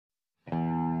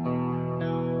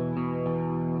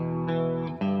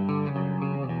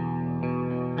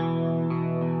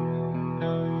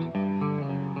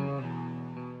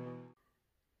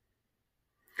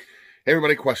Hey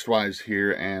everybody, Questwise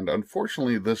here, and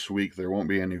unfortunately this week there won't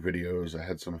be any videos. I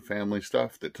had some family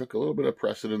stuff that took a little bit of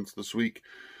precedence this week,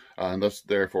 and thus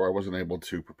therefore I wasn't able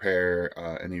to prepare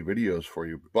any videos for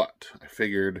you. But I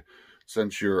figured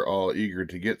since you're all eager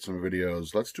to get some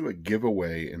videos, let's do a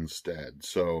giveaway instead.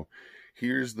 So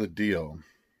here's the deal.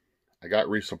 I got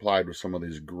resupplied with some of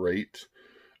these great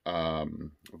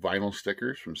vinyl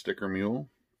stickers from Sticker Mule,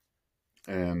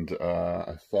 and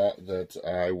I thought that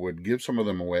I would give some of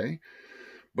them away.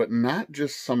 But not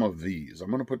just some of these. I'm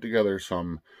going to put together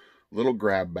some little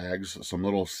grab bags, some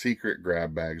little secret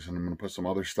grab bags, and I'm going to put some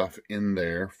other stuff in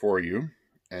there for you.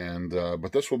 And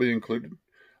but this will be included.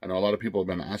 I know a lot of people have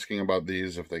been asking about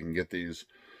these, if they can get these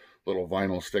little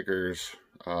vinyl stickers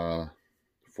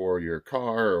for your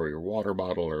car or your water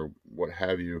bottle or what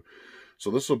have you.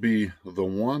 So this will be the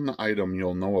one item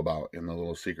you'll know about in the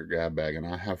little secret grab bag, and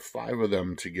I have 5 of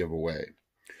them to give away.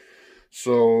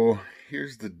 So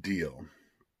here's the deal.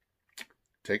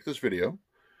 Take this video,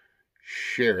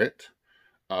 share it,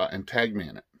 and tag me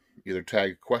in it. Either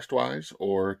tag Questwise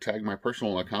or tag my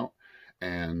personal account,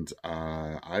 and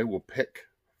I will pick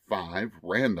 5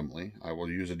 randomly. I will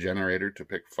use a generator to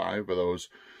pick 5 of those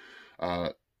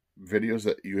videos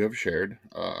that you have shared,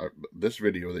 this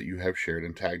video that you have shared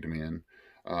and tagged me in,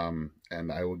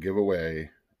 and I will give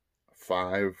away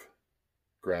 5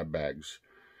 grab bags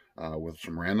with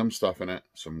some random stuff in it,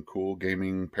 some cool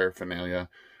gaming paraphernalia,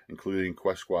 including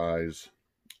Questwise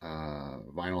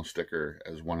vinyl sticker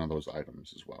as one of those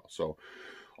items as well. So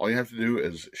all you have to do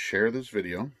is share this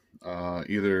video,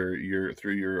 either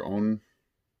through your own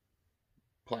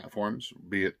platforms,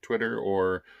 be it Twitter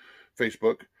or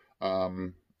Facebook,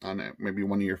 on maybe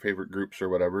one of your favorite groups or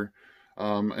whatever.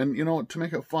 And to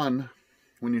make it fun,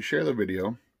 when you share the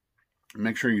video,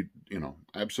 make sure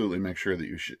absolutely make sure that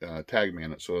you tag me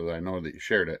in it so that I know that you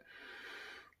shared it.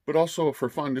 But also for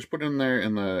fun, just put in there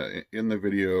in the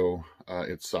video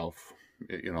itself,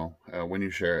 when you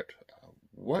share it,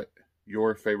 what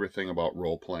your favorite thing about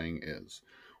role playing is.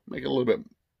 Make it a little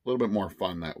bit more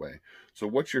fun that way. So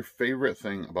what's your favorite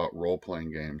thing about role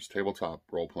playing games, tabletop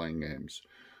role playing games?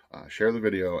 Share the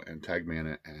video and tag me in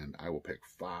it, and I will pick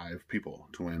 5 people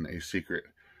to win a secret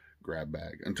grab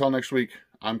bag. Until next week,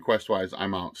 I'm Questwise.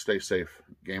 I'm out. Stay safe.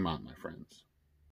 Game on, my friends.